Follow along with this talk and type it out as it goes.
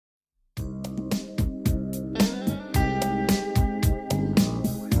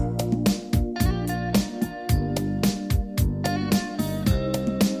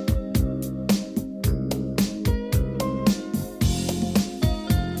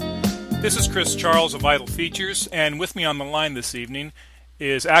This is Chris Charles of Vital Features, and with me on the line this evening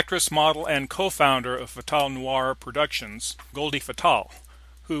is actress, model, and co-founder of Fatal Noir Productions, Goldie Fatal,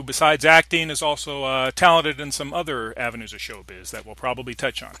 who, besides acting, is also talented in some other avenues of showbiz that we'll probably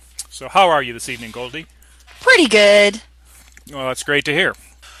touch on. So how are you this evening, Goldie? Pretty good. Well, that's great to hear.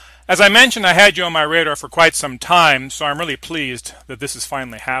 As I mentioned, I had you on my radar for quite some time, so I'm really pleased that this is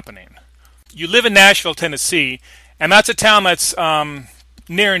finally happening. You live in Nashville, Tennessee, and that's a town that's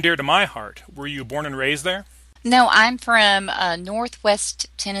near and dear to my heart. Were you born and raised there? No, I'm from Northwest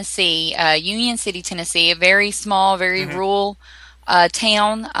Tennessee, Union City, Tennessee, a very small, very rural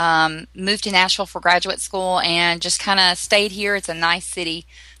town. Moved to Nashville for graduate school and just kind of stayed here. It's a nice city,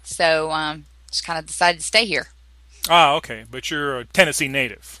 so just kind of decided to stay here. Ah, okay. But you're a Tennessee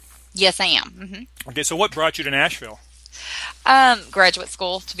native. Yes, I am. Mm-hmm. Okay, so what brought you to Nashville? Graduate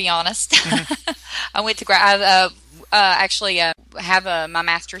school, to be honest. I went to have my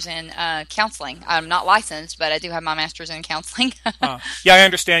master's in counseling. I'm not licensed, but I do have my master's in counseling. Yeah, I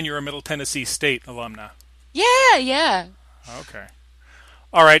understand you're a Middle Tennessee State alumna. Yeah. Okay.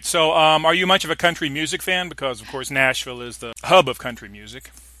 All right, so are you much of a country music fan? Because, of course, Nashville is the hub of country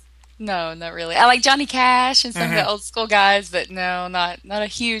music. No, not really. I like Johnny Cash and some of the old school guys, but no, not a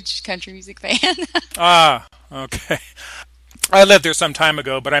huge country music fan. Ah, okay. I lived there some time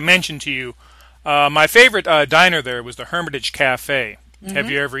ago, but I mentioned to you my favorite diner there was the Hermitage Cafe.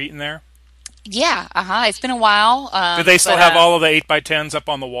 Have you ever eaten there? Yeah, It's been a while. Do they still have all of the 8x10s up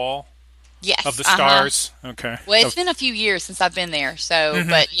on the wall? Yes. Of the stars? Okay. Well, it's been a few years since I've been there, so,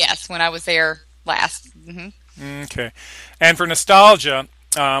 but yes, when I was there last. Okay. And for nostalgia,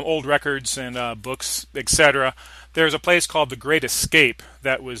 old records and books, etc., there's a place called The Great Escape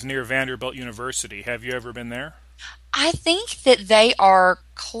that was near Vanderbilt University. Have you ever been there? I think that they are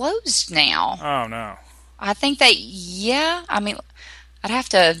closed now. Oh, no. I think I'm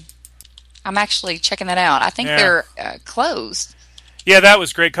actually checking that out. I think they're closed. Yeah, that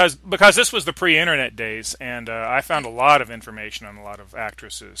was great because this was the pre-internet days, and I found a lot of information on a lot of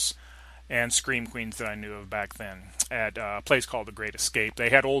actresses and scream queens that I knew of back then at a place called The Great Escape. They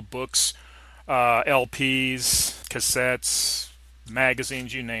had old books, LPs, cassettes,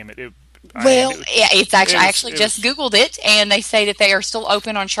 magazines, you name it. It's actually I actually just Googled it, and they say that they are still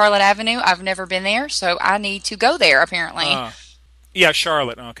open on Charlotte Avenue. I've never been there, so I need to go there, apparently. Yeah,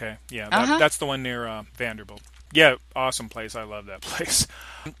 Charlotte. Okay. Yeah, that's the one near Vanderbilt. Yeah, awesome place. I love that place.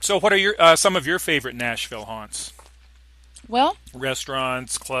 So what are some of your favorite Nashville haunts? Well,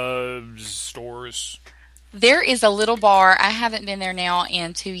 restaurants, clubs, stores? There is a little bar. I haven't been there now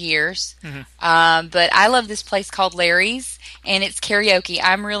in 2 years, but I love this place called Larry's, and it's karaoke.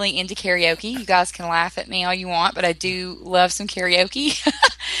 I'm really into karaoke. You guys can laugh at me all you want, but I do love some karaoke.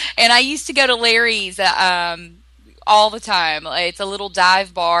 And I used to go to Larry's all the time. It's a little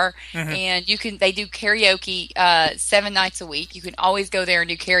dive bar, and they do karaoke 7 nights a week. You can always go there and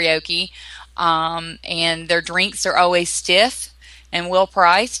do karaoke, and their drinks are always stiff and well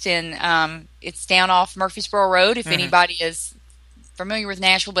priced, and it's down off Murfreesboro Road. If anybody is familiar with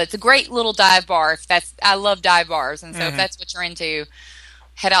Nashville, but it's a great little dive bar. I love dive bars, and so if that's what you're into,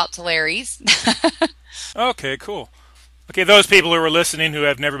 head out to Larry's. Okay, cool. Okay, those people who are listening who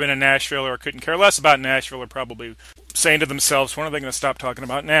have never been to Nashville or couldn't care less about Nashville are probably saying to themselves, when are they going to stop talking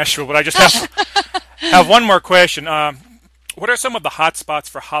about Nashville? But I just have one more question. What are some of the hot spots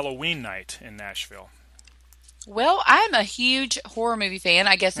for Halloween night in Nashville? Well, I'm a huge horror movie fan.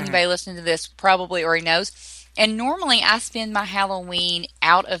 I guess anybody listening to this probably already knows. And normally I spend my Halloween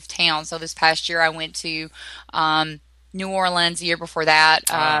out of town. So this past year I went to New Orleans. The year before that,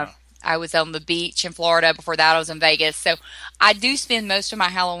 I was on the beach in Florida. Before that, I was in Vegas. So I do spend most of my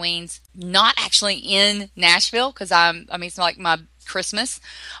Halloweens not actually in Nashville because it's like my Christmas.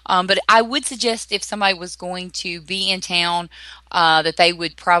 But I would suggest if somebody was going to be in town that they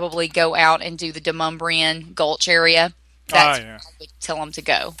would probably go out and do the Demonbreun Gulch area. That's where I would tell them to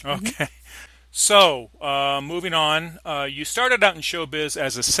go. Okay. So, moving on, you started out in showbiz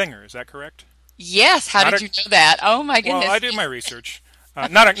as a singer, is that correct? Yes. How did you know that? Oh, my goodness. Well, I do my research.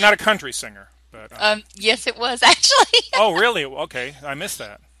 Not a country singer. But, yes, it was, actually. Oh, really? Okay. I missed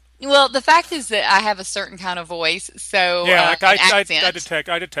that. Well, the fact is that I have a certain kind of voice, so yeah, I detect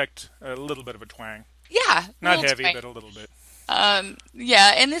a little bit of a twang. Yeah, not heavy, but a little bit.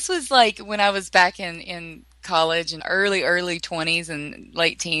 Yeah, and this was like when I was back in college and early 20s and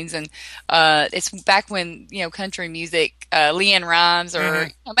late teens, and it's back when country music, LeAnn Rimes,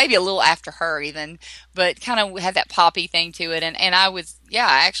 or maybe a little after her even, but kind of had that poppy thing to it, and I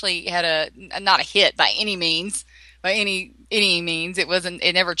actually had not a hit by any means. By any means, it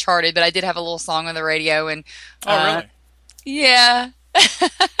never charted, but I did have a little song on the radio, and oh, really? Yeah.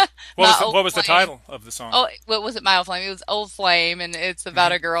 My Old what was the Flame. title of the song? Oh, what was it? My Old Flame. It was Old Flame, and it's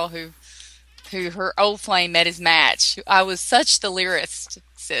about a girl who her old flame met his match. I was such the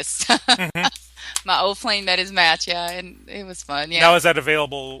lyricist. Hmm. My old flame met his match. Yeah, and it was fun. Now, Yeah. is that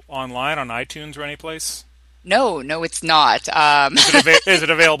available online on iTunes or any place? No, no, it's not. Is it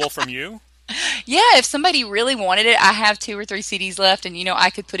available from you? Yeah, if somebody really wanted it, I have 2 or 3 CDs left, and I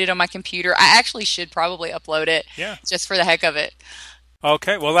could put it on my computer. I actually should probably upload it Yeah. just for the heck of it.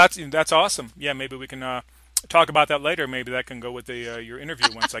 Okay. Well, that's awesome. Yeah, maybe we can talk about that later. Maybe that can go with the your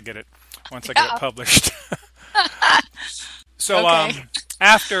interview once I get it Yeah. published. So, Okay.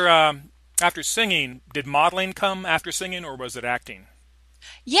 after singing, did modeling come after singing, or was it acting?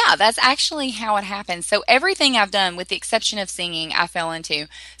 Yeah, that's actually how it happened. So everything I've done, with the exception of singing, I fell into.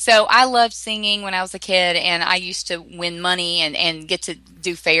 So I loved singing when I was a kid, and I used to win money and get to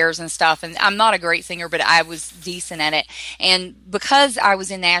do fairs and stuff. And I'm not a great singer, but I was decent at it. And because I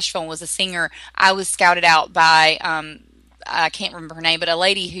was in Nashville and was a singer, I was scouted out by I can't remember her name, but a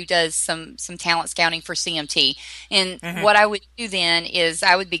lady who does some talent scouting for CMT. And Hmm. what I would do then is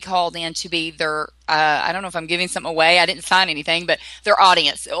I would be called in to be their I don't know if I'm giving something away. I didn't sign anything, but their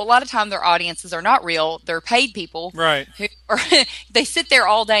audience. A lot of time their audiences are not real. They're paid people Right. who are they sit there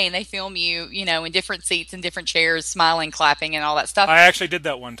all day and they film you, in different seats and different chairs, smiling, clapping, and all that stuff. I actually did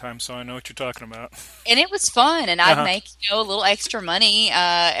that one time, so I know what you're talking about. And it was fun, and I'd Uh-huh. make a little extra money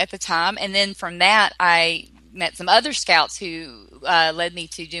at the time, and then from that I met some other scouts who led me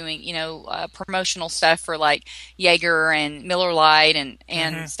to doing promotional stuff for like Jaeger and Miller Lite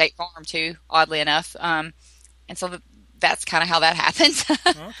and Hmm. State Farm too, oddly enough. And so that's kind of how that happened.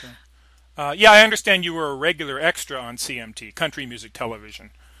 Okay. Yeah, I understand you were a regular extra on CMT, Country Music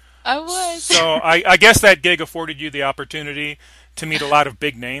Television. I was. So I guess that gig afforded you the opportunity to meet a lot of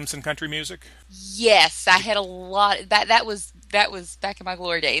big names in country music. Yes, I had a lot. That was back in my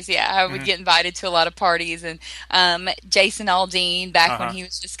glory days. Yeah, I would Hmm. get invited to a lot of parties, and Jason Aldean back when Uh-huh. he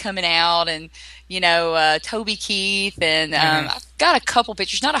was just coming out, and Toby Keith, and Hmm. I've got a couple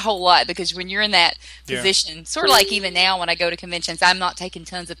pictures, not a whole lot, because when you're in that Yeah. position, sort of like even now when I go to conventions, I'm not taking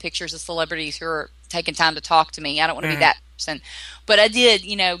tons of pictures of celebrities who are taking time to talk to me. I don't want to be Hmm. that person, but I did,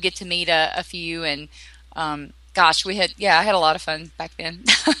 get to meet a few, and gosh, I had a lot of fun back then.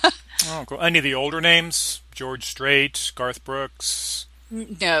 Oh, cool. Any of the older names? George Strait, Garth Brooks.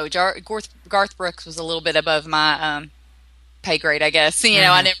 No, Garth Brooks was a little bit above my pay grade, I guess. I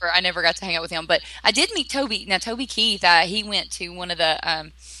Hmm. never got to hang out with him, but I did meet Toby. Now, Toby Keith, he went to one of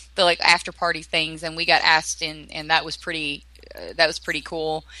the like after party things, and we got asked, and that was pretty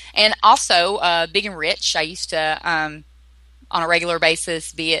cool. And also, Big and Rich, I used to on a regular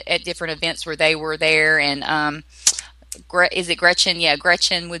basis be at different events where they were there, and is it Gretchen? Yeah,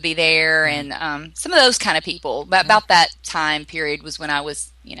 Gretchen would be there, and some of those kind of people. But about that time period was when I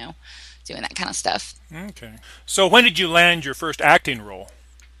was, doing that kind of stuff. Okay. So when did you land your first acting role?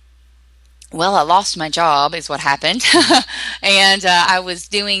 Well, I lost my job, is what happened, and I was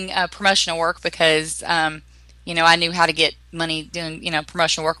doing promotional work because, I knew how to get money doing,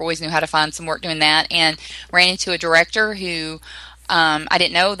 promotional work. Always knew how to find some work doing that, and ran into a director who I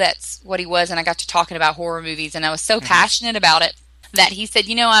didn't know that's what he was, and I got to talking about horror movies, and I was so passionate about it that he said,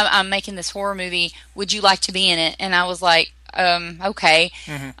 I'm making this horror movie. Would you like to be in it? And I was like, okay.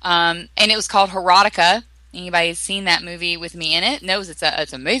 Hmm. And it was called Erotica. Anybody who's seen that movie with me in it knows it's an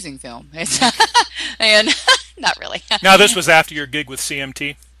amazing film. It's and not really. Now, this was after your gig with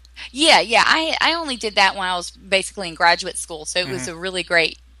CMT. Yeah. I only did that when I was basically in graduate school, so it was a really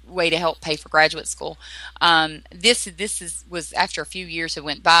great way to help pay for graduate school. Was after a few years had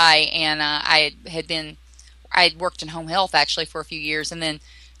went by, and I had worked in home health actually for a few years, and then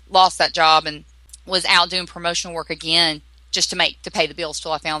lost that job and was out doing promotional work again just to pay the bills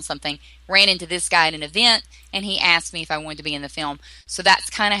till I found something. Ran into this guy at an event, and he asked me if I wanted to be in the film. So that's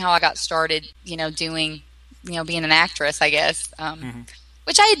kind of how I got started, doing, being an actress, I guess.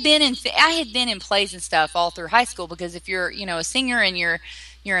 Which I had been in plays and stuff all through high school, because if you're, a singer and you're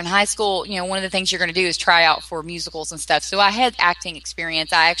in high school, one of the things you're going to do is try out for musicals and stuff. So I had acting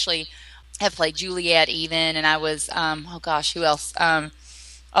experience. I actually have played Juliet even, and I was, oh gosh, who else?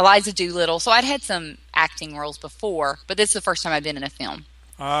 Eliza Doolittle. So I'd had some acting roles before, but this is the first time I've been in a film.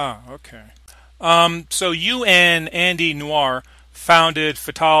 Ah, okay. So you and Andy Noir founded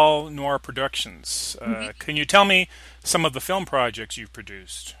Fatal Noir Productions. Can you tell me some of the film projects you've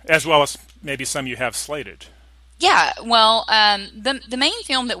produced, as well as maybe some you have slated? Yeah, well, the main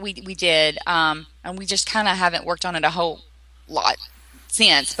film that we did, and we just kind of haven't worked on it a whole lot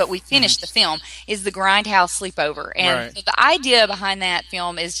since, but we finished the film, is the Grindhouse Sleepover. And Right. so the idea behind that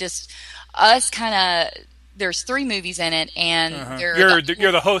film is just us kind of there's 3 movies in it, and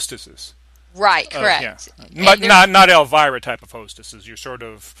You're the hostesses. Right, correct. But not Elvira type of hostesses. You're sort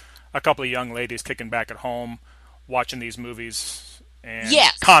of a couple of young ladies kicking back at home, watching these movis and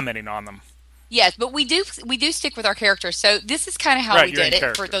commenting on them. Yes, but we do stick with our characters. So this is kind of how we did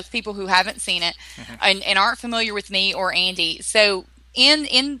it for those people who haven't seen it and aren't familiar with me or Andy. So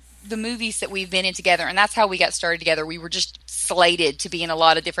in the movies that we've been in together, and that's how we got started together. We were just slated to be in a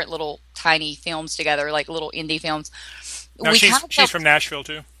lot of different little tiny films together, like little indie films. Now she's from Nashville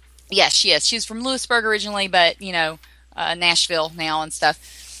too? Yes, she is. She's from Lewisburg originally, but Nashville now and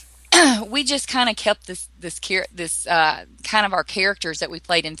stuff. We just kind of kept this kind of our characters that we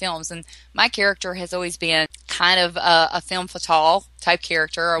played in films, and my character has always been kind of a femme fatale type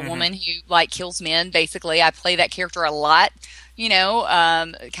character, a woman who kills men. Basically, I play that character a lot.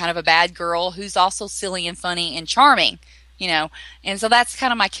 Kind of a bad girl who's also silly and funny and charming. And so that's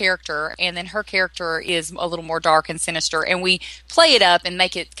kind of my character. And then her character is a little more dark and sinister. And we play it up and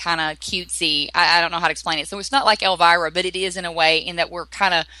make it kind of cutesy. I don't know how to explain it. So it's not like Elvira, but it is in a way in that we're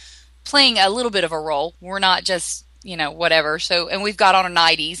kind of playing a little bit of a role. We're not just, whatever. So, and we've got on our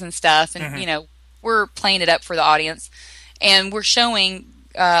 90s and stuff. And, we're playing it up for the audience. And we're showing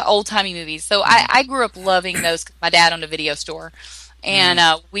old-timey movies. So I grew up loving those. My dad owned a video store. And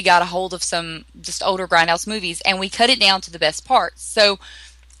we got a hold of some just older Grindhouse movies, and we cut it down to the best parts. So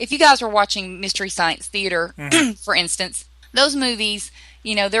if you guys were watching Mystery Science Theater, for instance, those movies,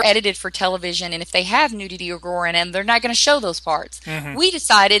 they're edited for television, and if they have nudity or gore in them, they're not going to show those parts. We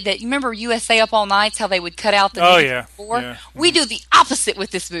decided that, you remember USA Up All Nights, how they would cut out the nudity and the gore? Yeah. We do the opposite with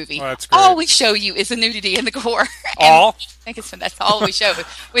this movie. Oh, that's great. All we show you is the nudity and the gore. All? That's all we show.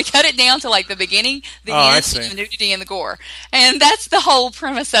 We cut it down to the beginning, the end, the nudity and the gore. And that's the whole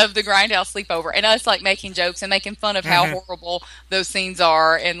premise of the Grindhouse Sleepover. And us making jokes and making fun of how horrible those scenes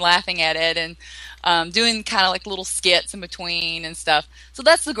are and laughing at it and doing kind of little skits in between and stuff. So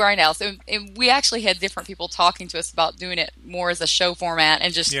that's the Grindhouse. And we actually had different people talking to us about doing it more as a show format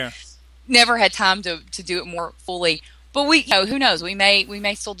and just never had time to do it more fully. But who knows? We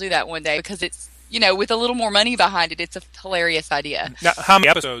may still do that one day because it's, with a little more money behind it, it's a hilarious idea. Now, how many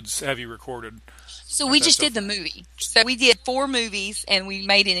episodes have you recorded? So we just did the movie. So we did 4 movies, and we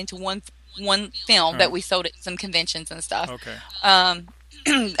made it into one film that we sold at some conventions and stuff. Okay. And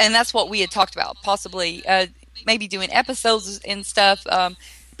that's what we had talked about, possibly maybe doing episodes and stuff.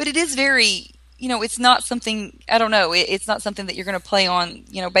 But it is very, it's not something, I don't know, it's not something that you're going to play on,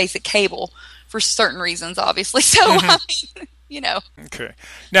 basic cable for certain reasons, obviously. So, I mean, Okay.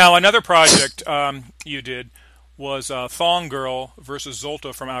 Now, another project you did was Thong Girl versus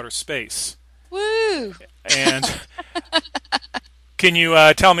Zolta from Outer Space. Woo! And can you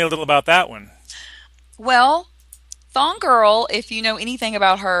tell me a little about that one? Well, Thong Girl, if you know anything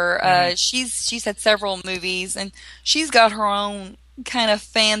about her, she's had several movies, and she's got her own kind of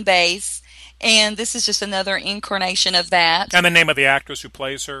fan base, and this is just another incarnation of that. And the name of the actress who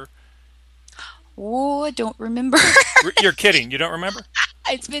plays her? Oh, I don't remember. You're kidding. You don't remember?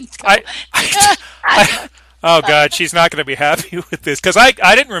 It's been... oh, God, she's not going to be happy with this, because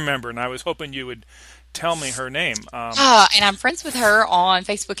I didn't remember, and I was hoping you would tell me her name. And I'm friends with her on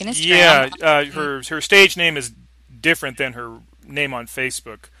Facebook and Instagram. Yeah, her stage name is different than her name on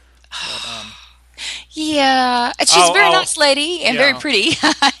Facebook. But, yeah, she's a very nice lady and very pretty.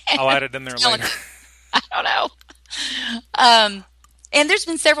 I'll add it in there later. I don't know. And there's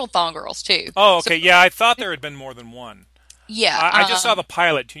been several Thong Girls, too. Oh, okay. So, I thought there had been more than one. Yeah. I just saw the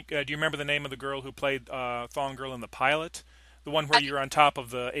pilot. Do you remember the name of the girl who played Thong Girl in the pilot? The one where you're on top of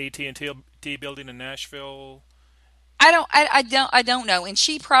the AT&T building in Nashville? I don't know. And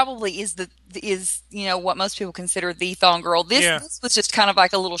she probably is what most people consider the Thong Girl. This was just kind of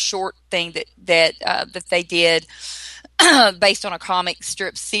like a little short thing that they did based on a comic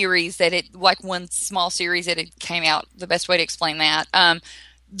strip series one small series that it came out. The best way to explain that.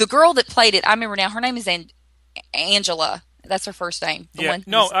 The girl that played it, I remember now, her name is Angela. That's her first name. I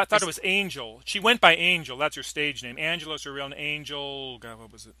thought it was Angel. She went by Angel. That's her stage name. Angela's her real name. Angel. God,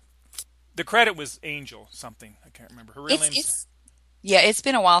 what was it? The credit was Angel something. I can't remember. Her real name. It's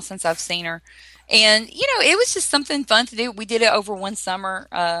been a while since I've seen her. And, it was just something fun to do. We did it over one summer,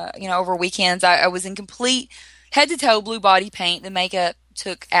 over weekends. I was in complete head-to-toe blue body paint. The makeup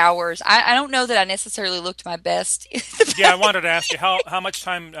took hours. I don't know that I necessarily looked my best. I wanted to ask you, how much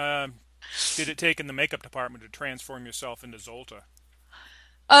time did it take in the makeup department to transform yourself into Zolta?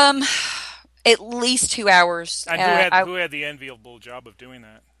 At least 2 hours. And who had the enviable job of doing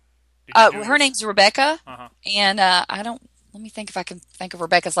that? Her name's Rebecca, and I don't let me think if I can think of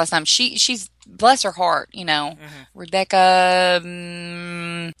Rebecca's last name. She's bless her heart, Hmm. Rebecca.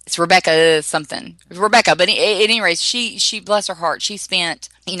 It's Rebecca something. It's Rebecca, but at any rate, she bless her heart. She spent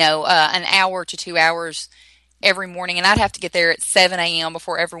an hour to 2 hours every morning, and I'd have to get there at 7 a.m.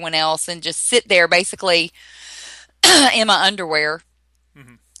 before everyone else, and just sit there basically in my underwear.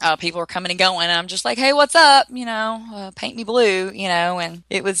 Hmm. People are coming and going, and I'm just like, hey, what's up? Paint me blue, and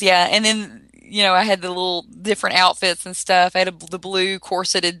it was, yeah. And then, I had the little different outfits and stuff. I had the blue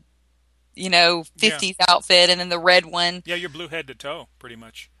corseted, Yeah. 50s outfit, and then the red one. Yeah, you're blue head to toe, pretty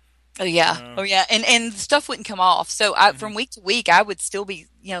much. Oh yeah, Uh, oh yeah, and the stuff wouldn't come off. So hmm. from week to week, I would still be,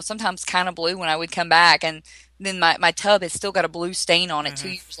 sometimes kind of blue when I would come back, and then my tub has still got a blue stain on it two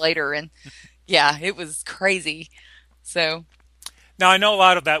Hmm. years later, and yeah, it was crazy. So Now, I know a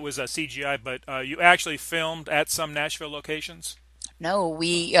lot of that was CGI, but you actually filmed at some Nashville locations? no,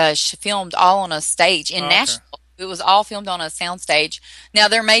 we filmed all on a stage in Oh, okay. Nashville. It was all filmed on a sound stage. Now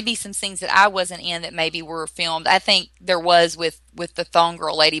there may be some scenes that I wasn't in that maybe were filmed. I think there was with the Thong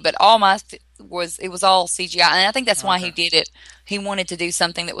Girl lady, but all my it was all CGI, and I think that's why he Okay. did it. He wanted to do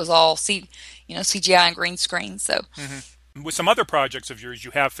something that was all CGI and green screen. So With some other projects of yours,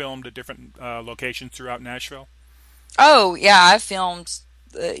 you have filmed at different locations throughout Nashville? oh yeah, I filmed.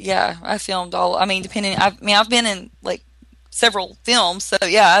 Yeah, I filmed all. I mean, I've been in like several films, so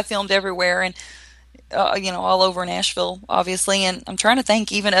yeah, I filmed everywhere, and all over Nashville, obviously. And I'm trying to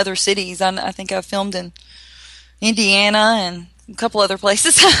think even other cities. I think I've filmed in Indiana and a couple other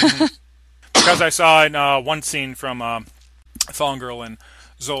places. Hmm. Because I saw in one scene from Thong Girl and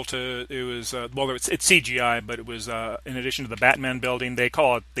Zolta, it was it's CGI, but it was in addition to the Batman building. They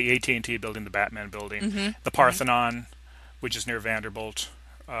call it the AT&T building, the Batman building, hmm the hmm Parthenon, which is near Vanderbilt.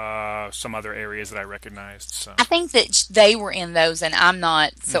 Some other areas that I recognized. So. I think that they were in those, and I'm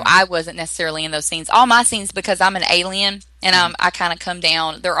not, so Hmm. I wasn't necessarily in those scenes. All my scenes, because I'm an alien and Hmm. I kind of come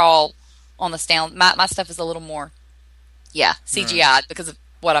down. They're all on the stand. My stuff is a little more, yeah, All right. CGI because of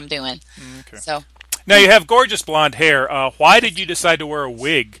what I'm doing. Okay. So. Now you have gorgeous blonde hair. Why did you decide to wear a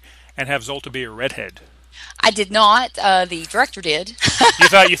wig and have Zolta be a redhead? I did not. The director did.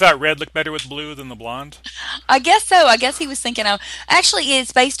 You thought red looked better with blue than the blonde? I guess so. I guess he was thinking of. Actually,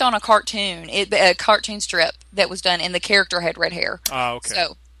 it's based on a cartoon, a cartoon strip that was done, and the character had red hair. Ah, okay.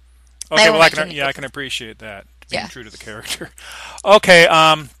 So they Okay, were well, making it I look. can appreciate that being Yeah. true to the character. Okay,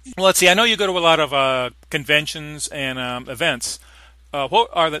 well, let's see. I know you go to a lot of conventions and events. What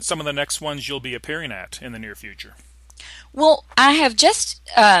are some of the next ones you'll be appearing at in the near future? Well, I have just.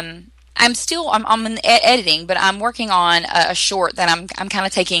 I'm in editing, but I'm working on a short that I'm kind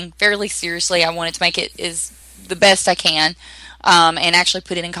of taking fairly seriously. I wanted to make it is the best I can, and actually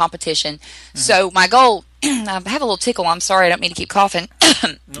put it in competition. Hmm. So my goal. I have a little tickle. I'm sorry. I don't mean to keep coughing,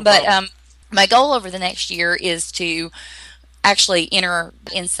 No but problem. my goal over the next year is to actually enter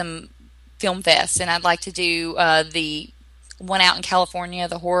in some film fests, and I'd like to do the one out in California,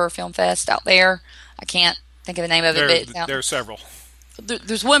 the horror film fest out there. I can't think of the name of it, but There, it's out. there are several.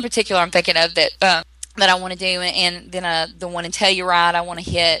 There's one particular I'm thinking of that I want to do, and then the one in Telluride I want to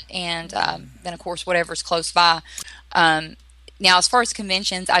hit, and then of course whatever's close by. Um, Now, as far as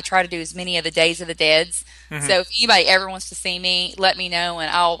conventions, I try to do as many of the Days of the Deads. Hmm. So if anybody ever wants to see me, let me know,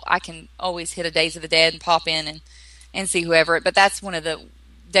 and I can always hit a Days of the Dead and pop in and see whoever. But that's one of the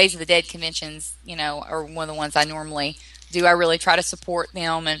Days of the Dead conventions, are one of the ones I normally do. I really try to support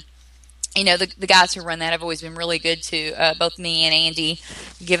them, and the guys who run that have always been really good to both me and Andy,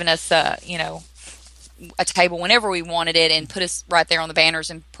 giving us a table whenever we wanted it and put us right there on the banners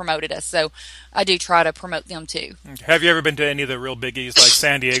and promoted us. So I do try to promote them too. Have you ever been to any of the real biggies like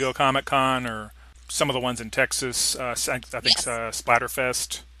San Diego Comic Con or some of the ones in Texas? I think Yes.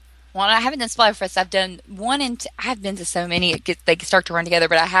 Splatterfest. Well, I haven't done Splatterfest. I've done one I've been to so many, they start to run together,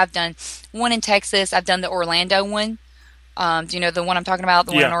 but I have done one in Texas. I've done the Orlando one. Do you know the one I'm talking about?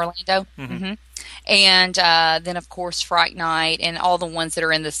 The one in Yeah. Orlando? Hmm. hmm And then, of course, Fright Night and all the ones that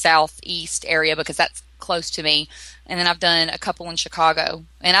are in the southeast area because that's close to me. And then I've done a couple in Chicago.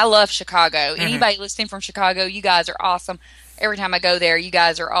 And I love Chicago. Hmm. Anybody listening from Chicago, you guys are awesome. Every time I go there, you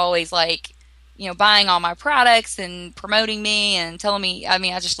guys are always like, buying all my products and promoting me and telling me. I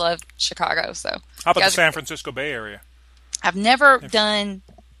mean, I just love Chicago. So, How you about the guys are San great. Francisco Bay Area? I've never done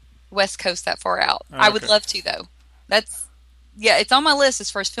West Coast that far out. I would Okay. love to, though. That's Yeah, it's on my list as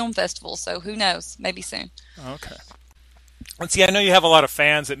far as film festivals, so who knows? Maybe soon. Okay. Let's see. I know you have a lot of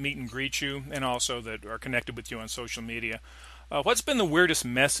fans that meet and greet you, and also that are connected with you on social media. What's been the weirdest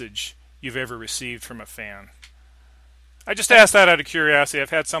message you've ever received from a fan? I just asked that out of curiosity.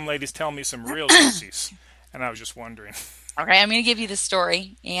 I've had some ladies tell me some real juicies, and I was just wondering. Okay, I'm going to give you the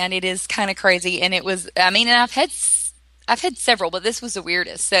story, and it is kind of crazy. And it was, I mean, and I've had several, but this was the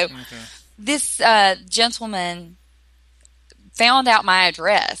weirdest. So this gentleman found out my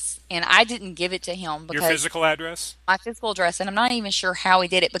address, and I didn't give it to him because Your physical address? my physical address, and I'm not even sure how he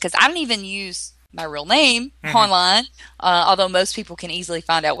did it because I don't even use my real name online, although most people can easily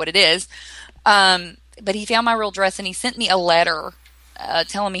find out what it is. But he found my real address, and he sent me a letter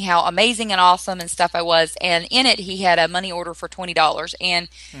telling me how amazing and awesome and stuff I was. And in it, he had a money order for $20, and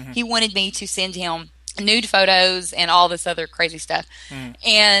he wanted me to send him nude photos and all this other crazy stuff.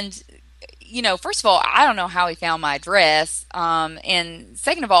 And first of all, I don't know how he found my address. And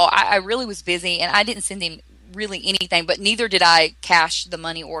second of all, I really was busy, and I didn't send him really anything, but neither did I cash the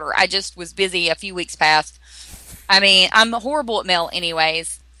money order. I just was busy. A few weeks passed. I mean, I'm horrible at mail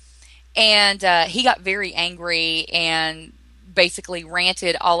anyways. And he got very angry and basically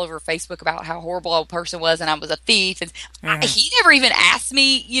ranted all over Facebook about how horrible a person was and I was a thief. And he never even asked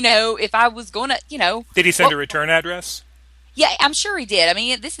me, if I was going to, Did he send a return address? Yeah, I'm sure he did. I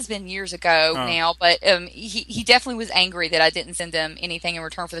mean, this has been years ago now, but he definitely was angry that I didn't send him anything in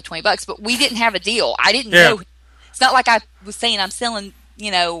return for the $20. But we didn't have a deal. I didn't know. It's not like I was saying I'm selling,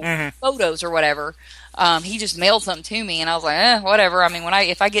 photos or whatever. He just mailed something to me, and I was like, whatever. I mean,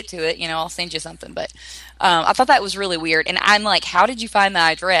 if I get to it, I'll send you something. But I thought that was really weird. And I'm like, how did you find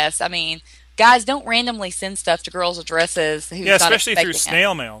my address? I mean, guys, don't randomly send stuff to girls' addresses. Especially through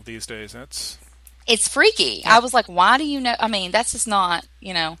snail mail these days. It's freaky. I was like, why do you know? I mean, that's just not,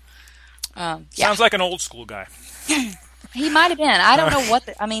 Sounds like an old school guy. He might have been. I don't know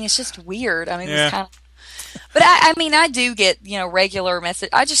it's just weird. I mean, it's kind of. But I do get, regular message.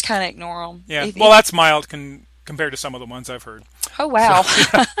 I just kind of ignore them. Yeah. That's mild compared to some of the ones I've heard. Oh, wow.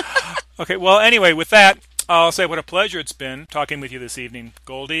 So, okay. Well, anyway, with that, I'll say what a pleasure it's been talking with you this evening.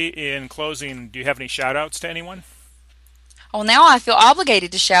 Goldie, in closing, do you have any shout outs to anyone? Well, now I feel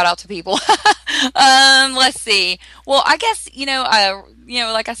obligated to shout out to people. Let's see. Well, I guess,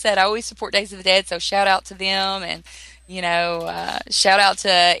 like I said, I always support Days of the Dead, so shout out to them, and, shout out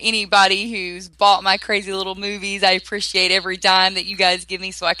to anybody who's bought my crazy little movies. I appreciate every dime that you guys give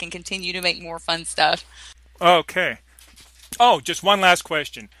me so I can continue to make more fun stuff. Okay. Oh, just one last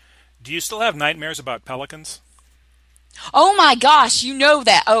question. Do you still have nightmares about pelicans? Oh my gosh, you know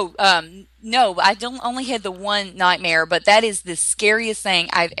that. Oh, no, I don't only had the one nightmare, but that is the scariest thing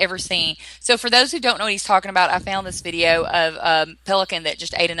I've ever seen. So for those who don't know what he's talking about, I found this video of a pelican that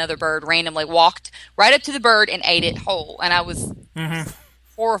just ate another bird randomly, walked right up to the bird and ate it whole. And I was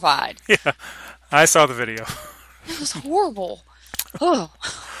horrified. Yeah, I saw the video. It was horrible. Oh.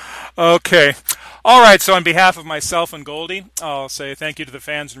 Okay. All right, so on behalf of myself and Goldie, I'll say thank you to the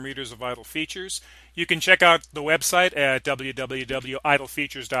fans and readers of Vital Features. You can check out the website at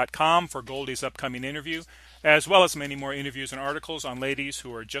www.idlefeatures.com for Goldie's upcoming interview, as well as many more interviews and articles on ladies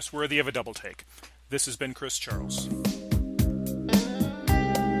who are just worthy of a double take. This has been Chris Charles.